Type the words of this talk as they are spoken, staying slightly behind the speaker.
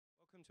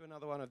Welcome to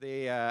another one of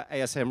the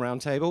ASM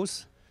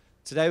Roundtables.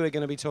 Today we're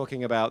going to be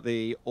talking about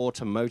the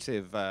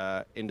automotive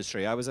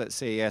industry. I was at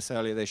CES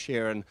earlier this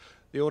year, and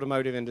the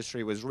automotive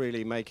industry was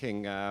really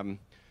making a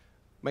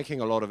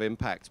lot of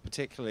impact,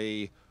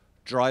 particularly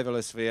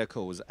driverless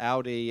vehicles.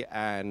 Audi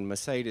and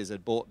Mercedes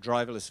had bought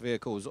driverless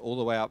vehicles all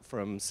the way up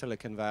from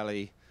Silicon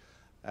Valley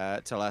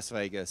to Las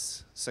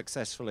Vegas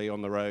successfully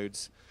on the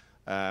roads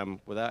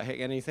without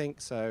hitting anything.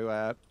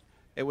 So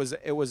it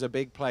was a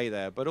big play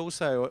there, but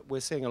also we're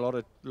seeing a lot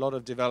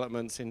of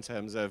developments in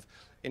terms of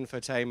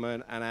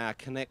infotainment and our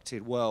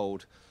connected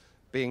world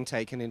being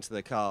taken into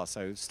the car.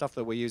 So stuff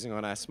that we're using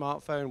on our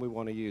smartphone, we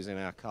want to use in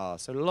our car.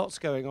 So lots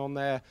going on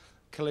there.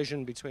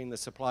 Collision between the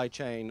supply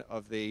chain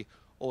of the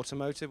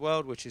automotive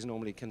world, which is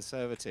normally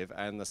conservative,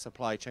 and the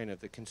supply chain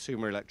of the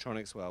consumer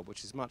electronics world,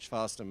 which is much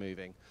faster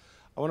moving.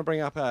 I want to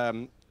bring up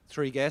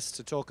three guests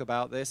to talk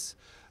about this.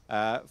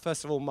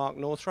 First of all, Mark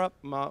Northrup.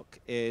 Mark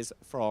is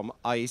from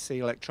IEC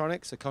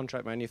Electronics, a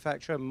contract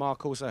manufacturer.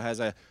 Mark also has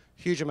a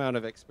huge amount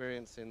of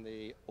experience in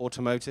the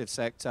automotive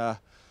sector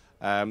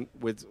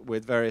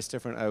with various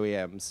different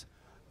OEMs.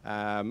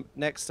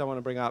 Next, I want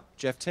to bring up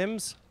Jeff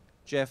Timms.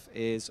 Jeff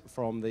is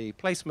from the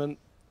placement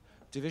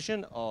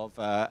division of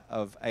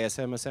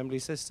ASM Assembly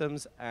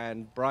Systems,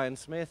 and Brian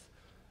Smith,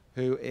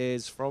 who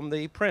is from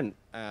the print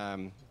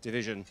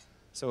division.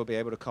 So we'll be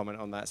able to comment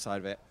on that side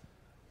of it.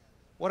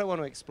 What I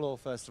want to explore,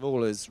 first of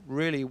all, is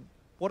really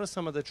what are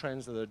some of the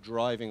trends that are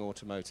driving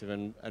automotive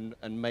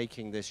and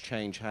making this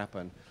change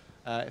happen?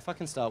 If I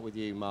can start with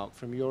you, Mark,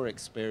 from your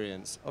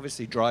experience,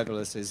 obviously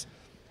driverless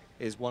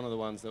is one of the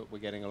ones that we're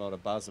getting a lot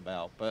of buzz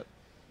about, but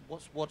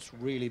what's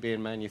really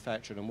being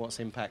manufactured and what's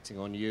impacting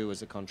on you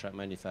as a contract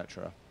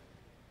manufacturer?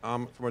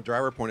 From a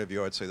driver point of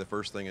view, I'd say the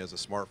first thing is the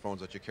smartphones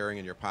that you're carrying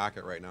in your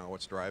pocket right now.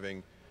 What's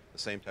driving the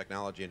same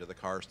technology into the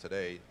cars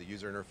today? The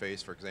user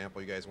interface, for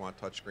example, you guys want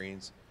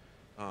touchscreens.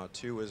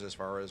 Two is as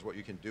far as what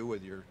you can do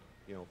with your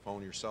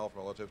phone yourself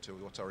relative to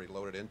what's already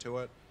loaded into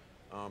it.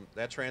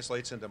 That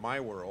translates into my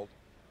world.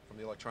 From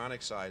the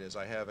electronic side is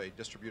I have a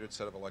distributed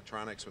set of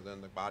electronics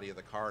within the body of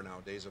the car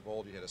now. Days of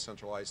old, you had a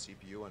centralized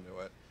CPU into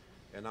it.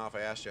 And now if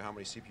I asked you how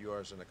many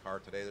CPUs in the car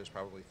today, there's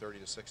probably 30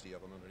 to 60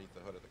 of them underneath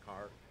the hood of the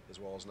car, as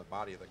well as in the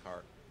body of the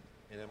car.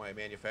 And in my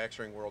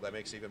manufacturing world, that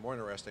makes it even more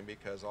interesting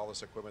because all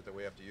this equipment that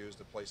we have to use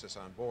to place this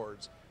on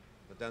boards,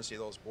 the density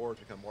of those boards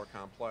become more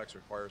complex,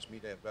 requires me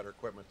to have better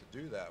equipment to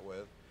do that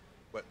with.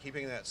 But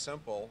keeping that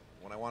simple,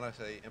 when I want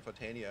to say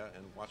infotainment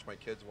and watch my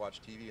kids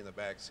watch TV in the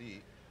back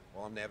seat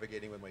while I'm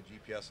navigating with my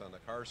GPS on the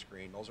car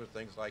screen, those are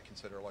things that I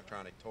consider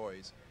electronic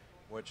toys,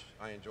 which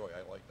I enjoy.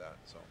 I like that.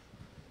 So.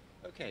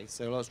 Okay,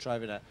 so lots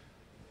driving that.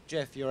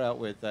 Jeff, you're out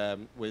with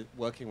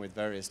working with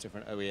various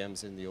different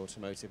OEMs in the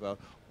automotive world.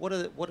 What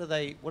are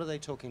they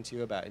talking to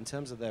you about in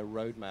terms of their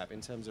roadmap,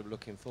 in terms of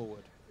looking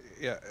forward?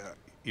 Yeah,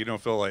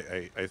 Phil,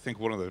 I think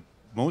one of the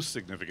most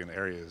significant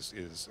areas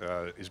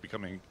is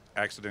becoming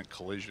accident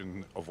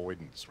collision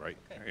avoidance, right?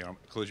 Okay.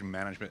 Collision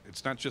management.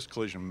 It's not just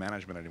collision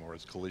management anymore;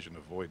 it's collision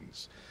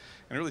avoidance,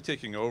 and really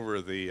taking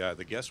over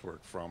the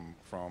guesswork from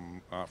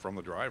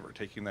the driver,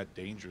 taking that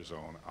danger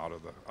zone out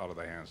of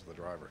the hands of the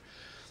driver.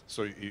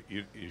 So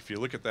if you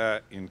look at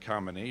that in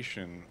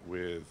combination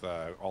with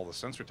all the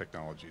sensor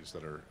technologies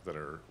that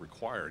are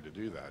required to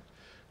do that,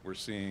 we're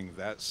seeing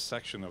that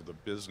section of the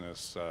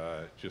business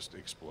just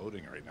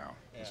exploding right now.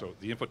 Yeah. So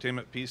the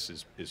infotainment piece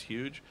is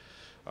huge,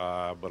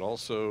 but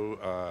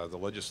also the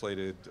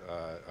legislated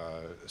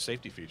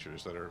safety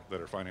features that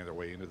are finding their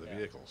way into the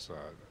vehicles.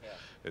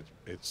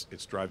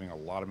 It's driving a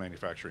lot of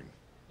manufacturing.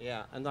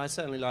 Yeah, and I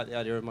certainly like the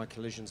idea of my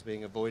collisions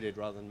being avoided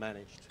rather than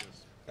managed.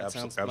 That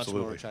sounds much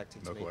more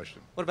attractive to me. No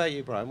question. What about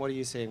you, Brian? What are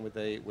you seeing with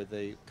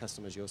the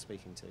customers you're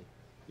speaking to?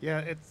 Yeah,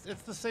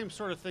 it's the same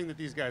sort of thing that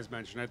these guys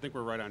mentioned. I think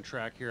we're right on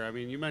track here. I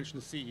mean, you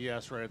mentioned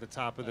CES right at the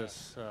top of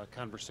this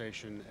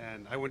conversation,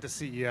 and I went to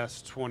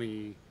CES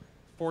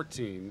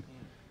 2014,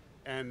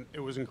 and it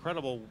was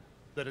incredible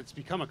that it's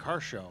become a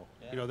car show.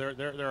 Yeah.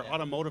 There are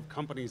automotive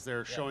companies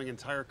there showing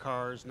entire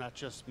cars, not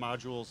just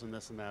modules and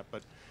this and that,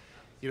 but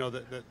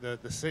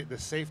the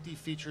safety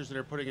features that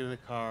they're putting into the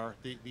car,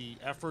 the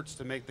efforts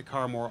to make the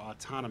car more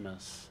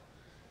autonomous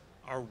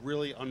are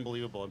really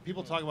unbelievable. And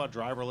people talk about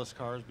driverless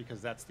cars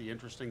because that's the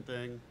interesting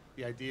thing.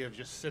 The idea of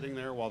just sitting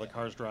there while the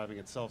car's driving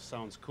itself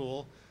sounds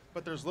cool,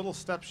 but there's little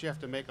steps you have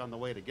to make on the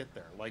way to get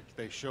there. Like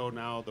they show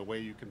now the way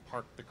you can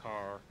park the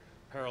car,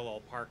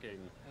 parallel parking,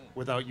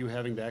 without you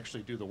having to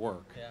actually do the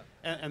work. Yeah.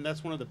 And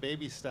that's one of the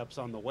baby steps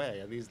on the way.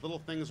 And these little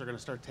things are going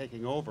to start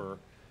taking over,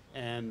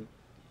 and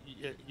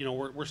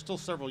we're still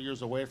several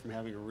years away from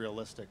having a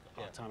realistic,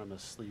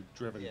 autonomously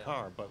driven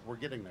car, but we're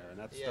getting there, and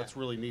that's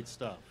really neat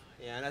stuff.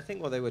 Yeah, and I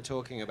think what they were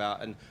talking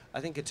about, and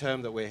I think a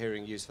term that we're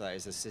hearing used for that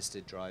is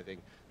assisted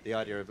driving, the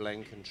idea of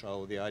lane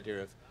control, the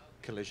idea of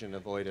collision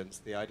avoidance,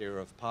 the idea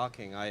of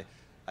parking. I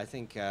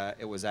think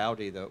it was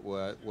Audi that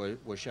were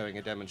showing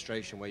a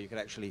demonstration where you could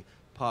actually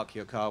park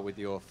your car with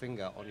your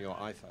finger on your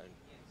iPhone,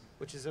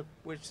 which is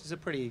a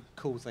pretty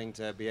cool thing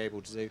to be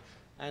able to do.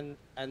 And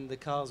the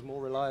car's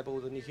more reliable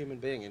than a human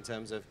being in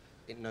terms of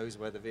it knows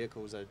where the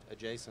vehicles are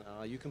adjacent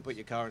are. You can put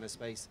your car in a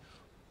space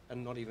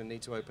and not even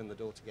need to open the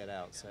door to get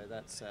out. So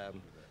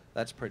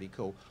that's pretty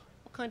cool.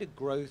 What kind of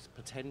growth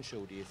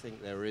potential do you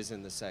think there is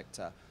in the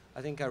sector?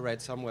 I think I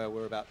read somewhere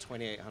we're about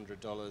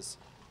 $2,800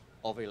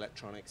 of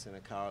electronics in a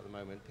car at the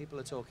moment. People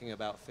are talking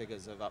about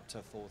figures of up to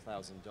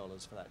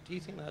 $4,000 for that. Do you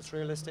think that's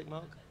realistic,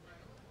 Mark?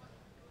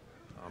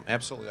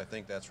 Absolutely, I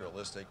think that's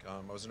realistic.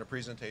 I was in a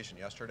presentation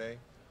yesterday,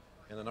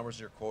 and the numbers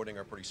you're quoting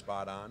are pretty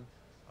spot on.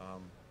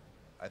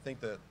 I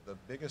think that the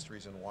biggest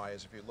reason why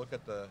is if you look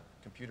at the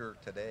computer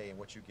today and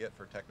what you get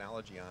for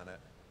technology on it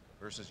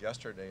versus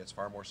yesterday, it's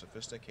far more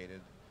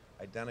sophisticated.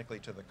 Identically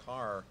to the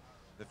car,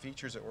 the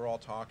features that we're all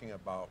talking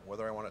about,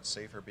 whether I want it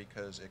safer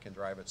because it can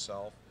drive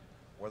itself,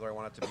 whether I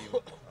want it to be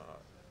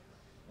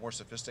more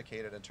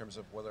sophisticated in terms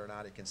of whether or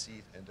not it can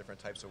see in different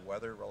types of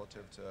weather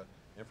relative to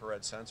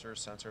infrared sensors.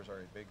 Sensors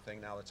are a big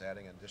thing now that's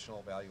adding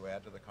additional value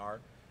add to the car.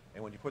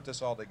 And when you put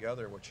this all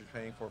together, what you're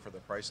paying for the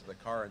price of the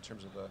car in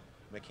terms of the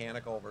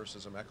mechanical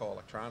versus the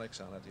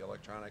electronics on it, the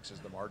electronics is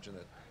the margin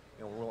that,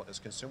 as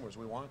consumers,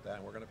 we want that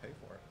and we're going to pay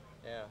for it.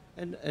 Yeah.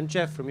 And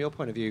Jeff, from your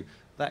point of view,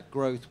 that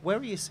growth, where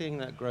are you seeing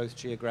that growth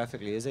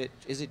geographically? Is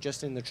it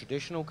just in the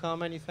traditional car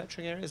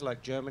manufacturing areas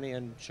like Germany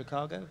and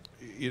Chicago?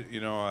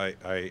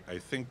 I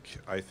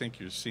think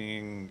you're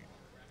seeing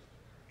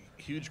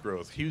huge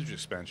growth, huge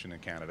expansion in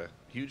Canada,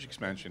 huge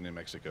expansion in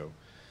Mexico.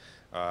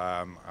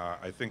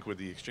 I think with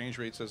the exchange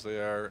rates as they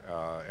are,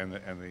 and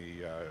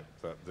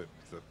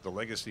the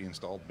legacy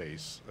installed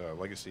base,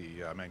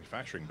 legacy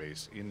manufacturing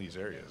base in these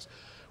areas,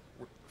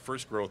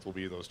 first growth will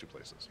be those two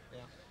places. Yeah.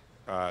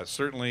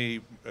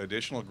 Certainly,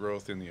 additional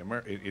growth in the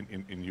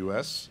in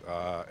U.S.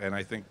 And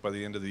I think by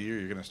the end of the year,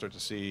 you're going to start to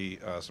see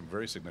some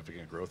very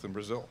significant growth in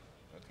Brazil.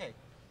 Okay.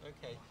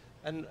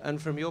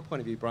 And from your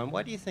point of view, Brian,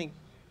 why do you think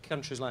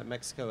countries like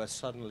Mexico are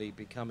suddenly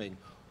becoming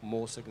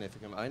more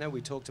significant? I know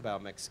we talked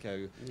about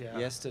Mexico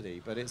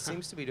yesterday, but it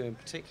seems to be doing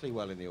particularly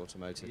well in the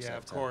automotive sector. Yeah,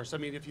 of course. I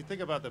mean, if you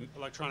think about the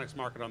electronics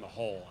market on the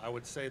whole, I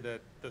would say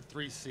that the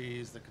 3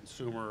 C's, the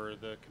consumer,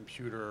 the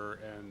computer,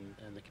 and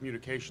the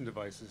communication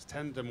devices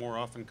tend to more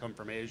often come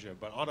from Asia,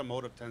 but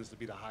automotive tends to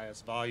be the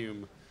highest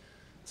volume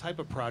type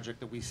of project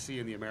that we see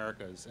in the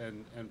Americas.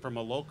 And from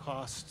a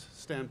low-cost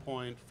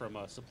standpoint, from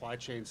a supply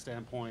chain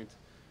standpoint,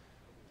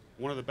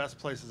 one of the best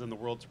places in the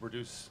world to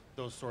produce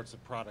those sorts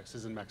of products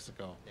is in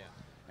Mexico. Yeah.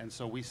 And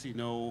so we see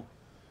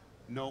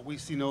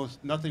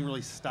nothing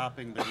really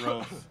stopping the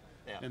growth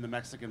in the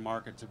Mexican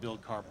market to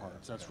build car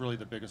parts. That's really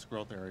the biggest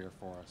growth area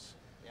for us.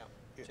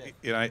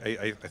 And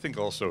I think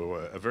also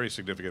a very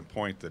significant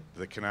point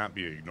that cannot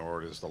be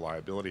ignored is the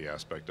liability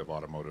aspect of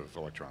automotive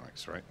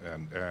electronics, right?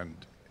 And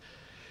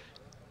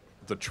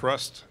the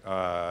trust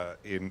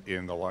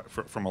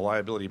from a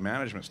liability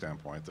management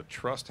standpoint, the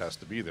trust has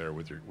to be there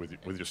with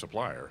your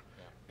supplier.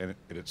 And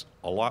it's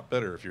a lot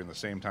better if you're in the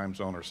same time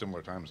zone or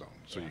similar time zone.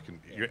 So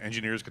your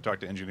engineers can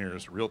talk to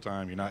engineers real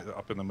time. You're not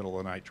up in the middle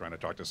of the night trying to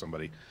talk to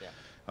somebody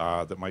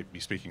that might be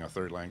speaking a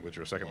third language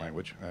or a second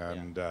language.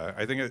 And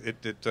I think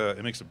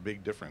it makes a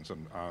big difference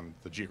on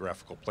the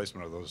geographical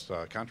placement of those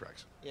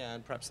contracts. Yeah,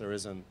 and perhaps there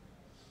isn't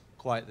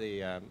quite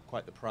the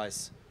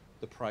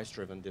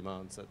price-driven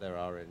demands that there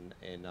are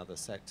in other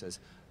sectors.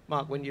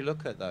 Mark, when you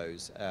look at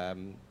those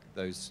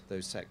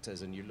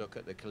sectors and you look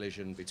at the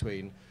collision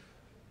between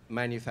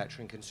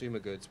manufacturing consumer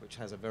goods, which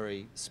has a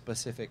very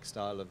specific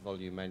style of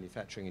volume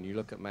manufacturing, and you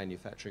look at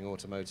manufacturing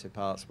automotive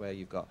parts where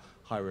you've got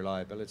high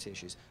reliability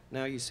issues.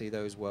 Now you see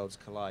those worlds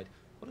collide.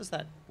 What does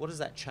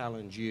that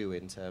challenge you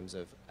in terms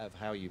of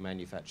how you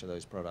manufacture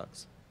those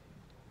products?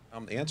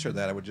 The answer to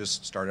that, I would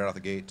just start out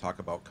the gate, talk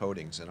about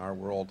coatings. In our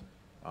world,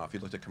 if you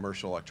looked at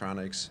commercial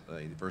electronics, the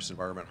adverse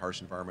environment, harsh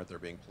environment they're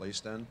being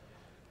placed in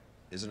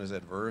isn't as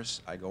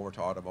adverse. I go over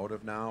to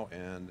automotive now,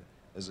 and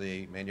as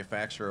a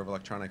manufacturer of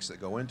electronics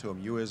that go into them,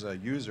 you as a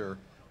user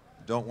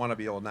don't want to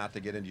be able not to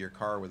get into your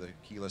car with a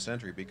keyless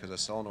entry because a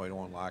solenoid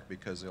won't lock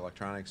because the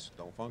electronics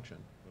don't function.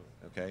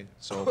 Okay,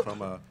 so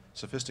from a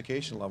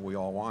sophistication level, we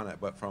all want it,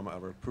 but from a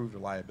improved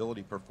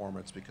reliability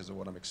performance, because of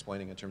what I'm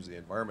explaining in terms of the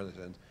environment,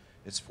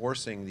 it's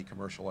forcing the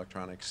commercial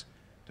electronics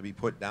to be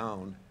put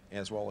down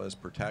as well as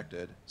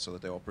protected so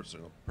that they will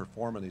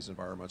perform in these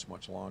environments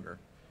much longer.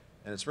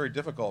 And it's very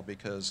difficult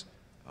because,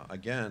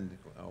 again,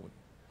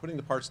 putting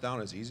the parts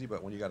down is easy,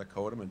 but when you got to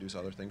code them and do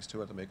other things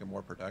to it to make them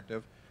more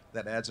protective,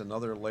 that adds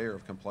another layer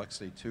of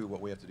complexity to what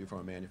we have to do from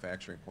a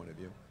manufacturing point of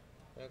view.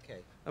 Okay.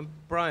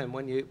 Brian,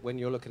 when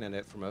you're looking at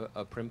it from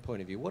a print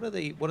point of view, what are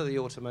the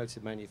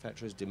automotive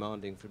manufacturers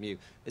demanding from you?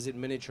 Is it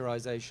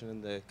miniaturization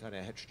and the kind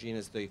of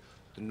heterogeneous, the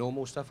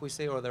normal stuff we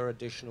see, or are there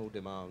additional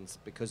demands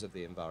because of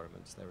the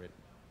environments they're in?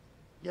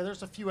 Yeah,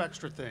 there's a few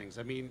extra things.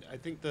 I mean, I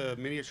think the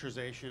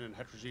miniaturization and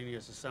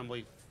heterogeneous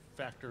assembly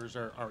factors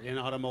are in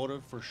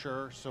automotive for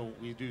sure, so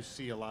we do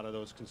see a lot of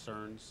those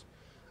concerns.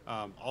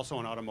 Also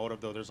in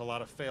automotive, though, there's a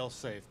lot of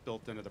fail-safe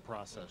built into the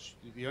process.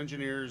 The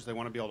engineers, they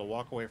want to be able to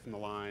walk away from the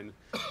line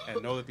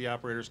and know that the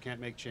operators can't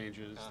make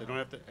changes. They don't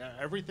have to,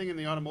 everything in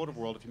the automotive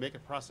world, if you make a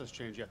process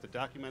change, you have to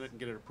document it and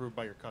get it approved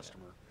by your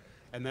customer.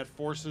 And that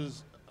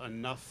forces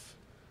enough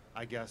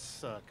I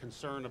guess,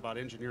 concern about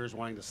engineers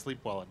wanting to sleep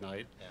well at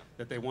night, Yeah.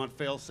 that they want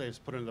fail-safes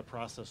put into the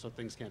process so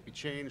things can't be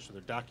changed, so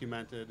they're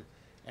documented,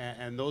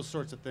 and those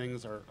sorts of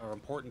things are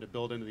important to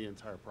build into the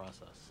entire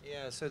process.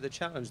 Yeah, so the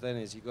challenge then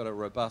is you've got a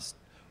robust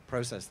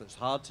process that's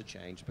hard to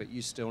change, but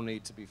you still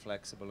need to be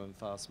flexible and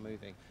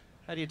fast-moving.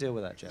 How do you deal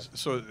with that, Jeff?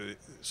 So it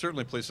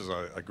certainly places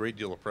a great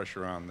deal of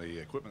pressure on the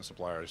equipment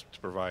suppliers to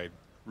provide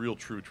real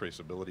true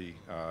traceability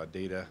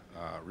data,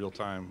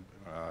 real-time,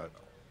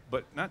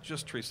 but not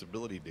just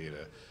traceability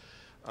data,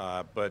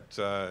 but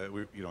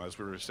as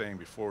we were saying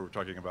before, we were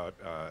talking about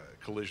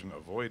collision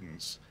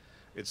avoidance.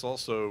 It's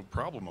also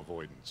problem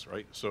avoidance,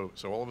 right? So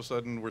all of a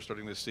sudden, we're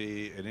starting to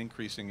see an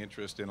increasing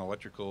interest in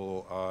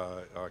electrical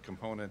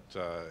component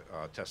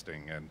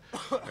testing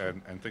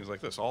and things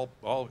like this.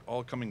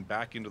 All coming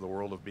back into the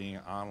world of being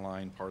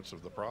online parts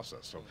of the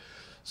process.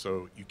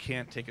 So you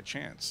can't take a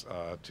chance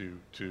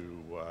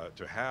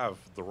to have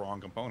the wrong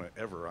component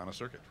ever on a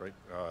circuit, right?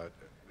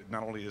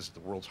 Not only is it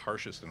the world's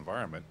harshest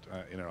environment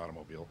in an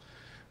automobile,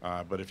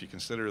 but if you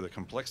consider the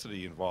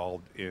complexity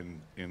involved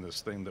in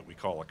this thing that we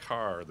call a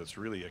car, that's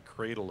really a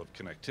cradle of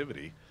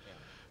connectivity,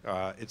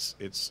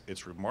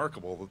 it's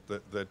remarkable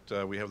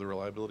that we have the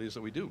reliabilities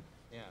that we do.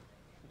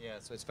 Yeah.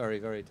 So it's very,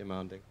 very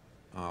demanding.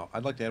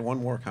 I'd like to add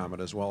one more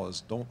comment as well.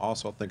 Is don't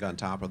also think on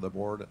top of the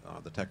board,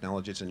 the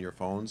technologies in your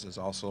phones is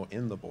also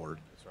in the board.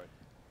 That's right.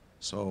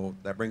 So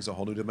that brings a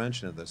whole new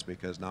dimension of this,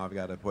 because now I've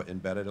got to put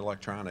embedded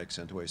electronics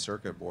into a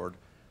circuit board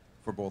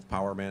for both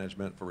power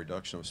management, for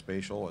reduction of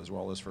spatial, as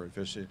well as for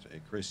efficiency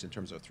increase in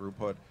terms of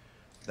throughput.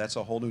 That's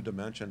a whole new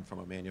dimension from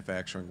a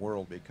manufacturing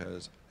world,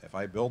 because if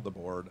I build the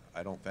board,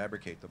 I don't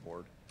fabricate the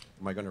board.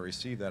 Am I going to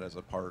receive that as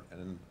a part? And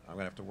then I'm going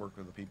to have to work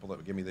with the people that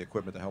would give me the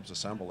equipment that helps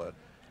assemble it,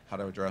 how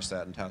to address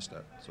that and test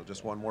it. So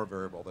just one more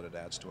variable that it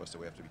adds to us that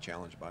we have to be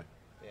challenged by.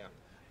 Yeah,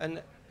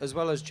 and as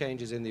well as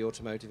changes in the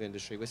automotive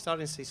industry, we're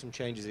starting to see some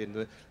changes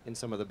in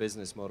some of the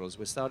business models.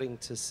 We're starting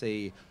to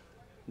see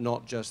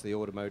not just the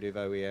automotive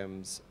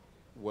OEMs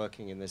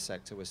working in this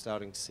sector. We're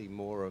starting to see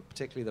more of,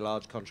 particularly the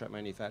large contract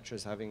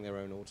manufacturers, having their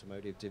own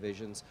automotive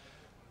divisions.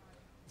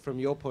 From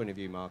your point of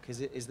view, Mark,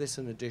 is this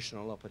an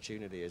additional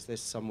opportunity? Is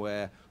this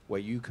somewhere where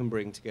you can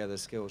bring together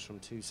skills from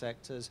two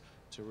sectors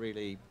to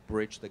really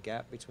bridge the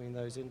gap between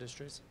those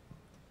industries?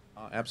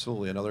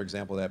 Absolutely. Another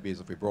example of that is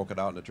if we broke it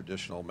out into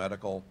traditional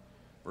medical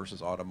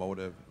versus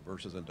automotive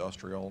versus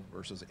industrial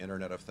versus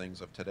Internet of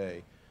Things of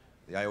today.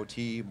 The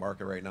IoT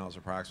market right now is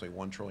approximately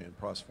 1 trillion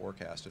plus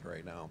forecasted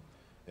right now.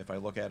 If I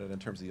look at it in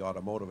terms of the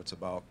automotive, it's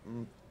about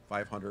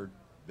 500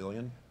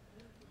 billion.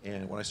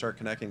 And when I start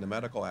connecting the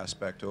medical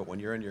aspect to it, when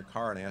you're in your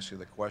car and I ask you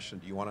the question,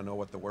 do you want to know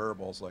what the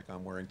wearables like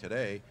I'm wearing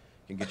today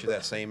can get you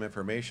that same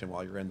information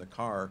while you're in the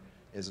car?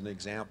 As an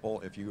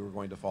example, if you were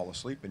going to fall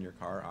asleep in your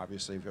car,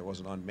 obviously if it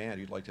wasn't unmanned,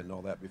 you'd like to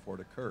know that before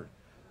it occurred.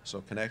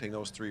 So connecting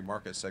those three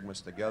market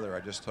segments together, I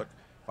just took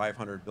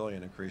 500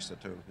 billion, increased it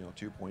to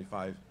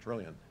 2.5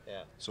 trillion.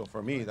 Yeah. So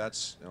for me,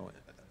 that's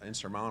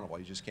insurmountable.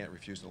 You just can't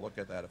refuse to look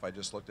at that. If I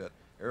just looked at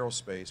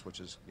aerospace, which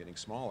is getting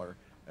smaller,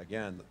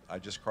 again, I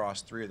just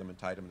crossed three of them and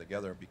tied them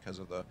together because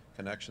of the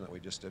connection that we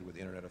just did with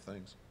the Internet of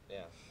Things.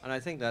 Yeah, and I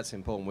think that's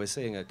important. We're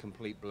seeing a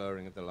complete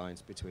blurring of the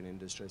lines between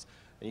industries.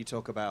 And you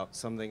talk about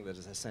something that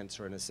is a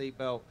sensor in a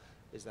seatbelt.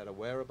 Is that a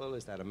wearable?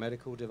 Is that a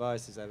medical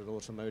device? Is that an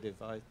automotive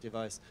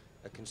device?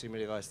 A consumer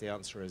device? The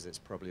answer is it's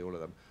probably all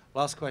of them.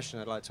 Last question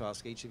I'd like to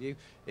ask each of you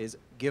is,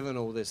 given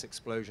all this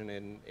explosion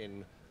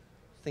in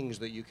things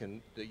that you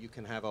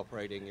can have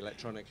operating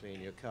electronically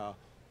in your car,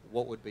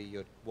 what would be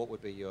your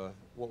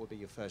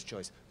first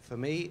choice? For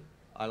me,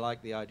 I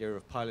like the idea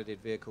of piloted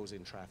vehicles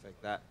in traffic.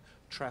 That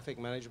traffic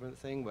management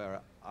thing where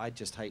I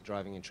just hate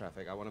driving in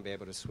traffic. I want to be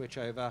able to switch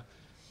over,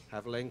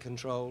 have lane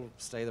control,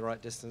 stay the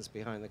right distance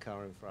behind the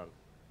car in front.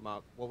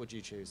 Mark, what would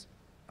you choose?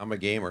 I'm a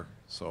gamer,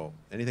 so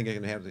anything I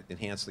can have to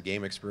enhance the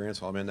game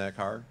experience while I'm in that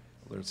car,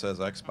 whether it says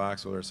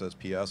Xbox, whether it says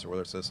PS, or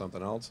whether it says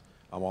something else,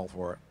 I'm all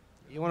for it.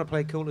 You want to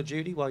play Call of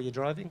Duty while you're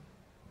driving?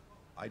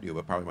 I do,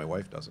 but probably my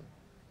wife doesn't.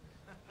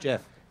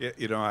 Jeff? Yeah,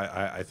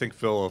 I think,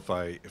 Phil,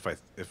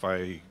 if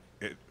I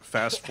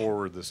fast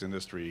forward this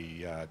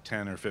industry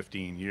 10 or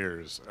 15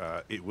 years,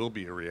 it will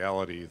be a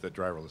reality that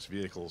driverless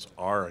vehicles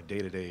are a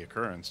day-to-day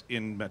occurrence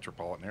in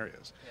metropolitan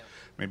areas. Yeah.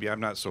 Maybe I'm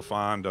not so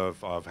fond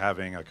of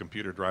having a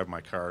computer drive my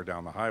car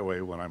down the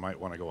highway when I might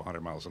want to go 100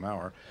 miles an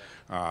hour,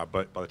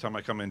 but by the time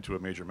I come into a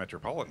major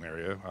metropolitan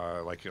area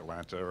like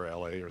Atlanta or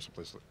LA or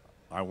someplace,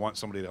 I want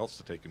somebody else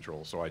to take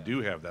control. So I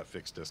do have that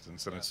fixed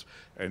distance, and it's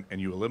and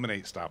you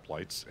eliminate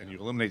stoplights and you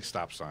eliminate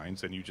stop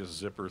signs and you just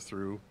zipper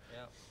through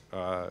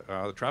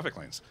the traffic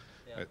lanes.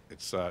 Yeah.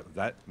 It's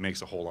that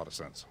makes a whole lot of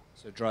sense.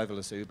 So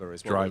driverless Uber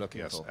is what we're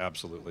looking for. Yes,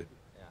 absolutely.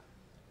 Yeah.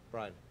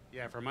 Brian?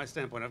 Yeah, from my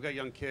standpoint, I've got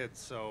young kids,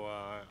 so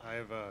I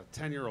have a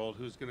 10-year-old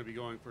who's going to be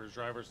going for his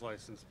driver's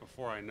license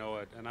before I know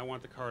it, and I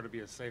want the car to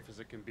be as safe as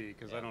it can be,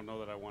 because I don't know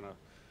that I want to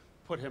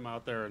put him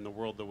out there in the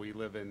world that we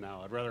live in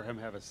now. I'd rather him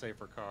have a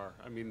safer car.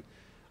 I mean,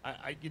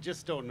 you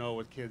just don't know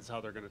with kids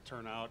how they're going to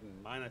turn out, and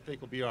mine I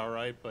think will be all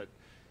right, but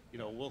you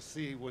know, we'll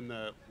see when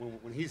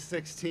he's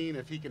 16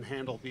 if he can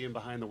handle being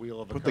behind the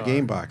wheel of a car. Put the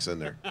game box in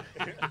there.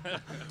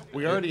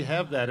 We already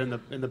have that in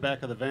the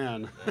back of the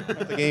van.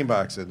 Put the game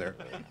box in there.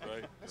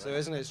 Right. So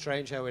isn't it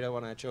strange how we don't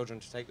want our children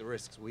to take the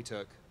risks we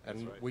took,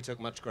 and we took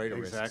much greater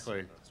Exactly.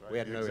 risks. We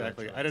had no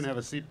Exactly. electronics. I didn't have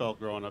a seatbelt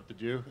growing up. Did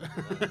you?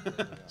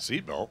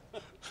 Seatbelt.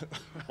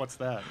 What's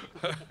that?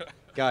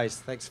 Guys,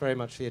 thanks very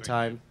much for your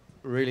time.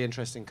 Really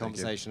interesting Thank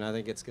you. conversation. I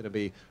think it's going to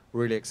be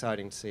really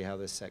exciting to see how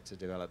this sector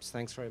develops.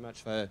 Thanks very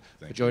much for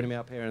Thank joining me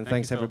up here, and Thank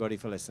thanks you, Phil. everybody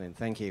for listening.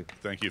 Thank you.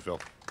 Thank you, Phil.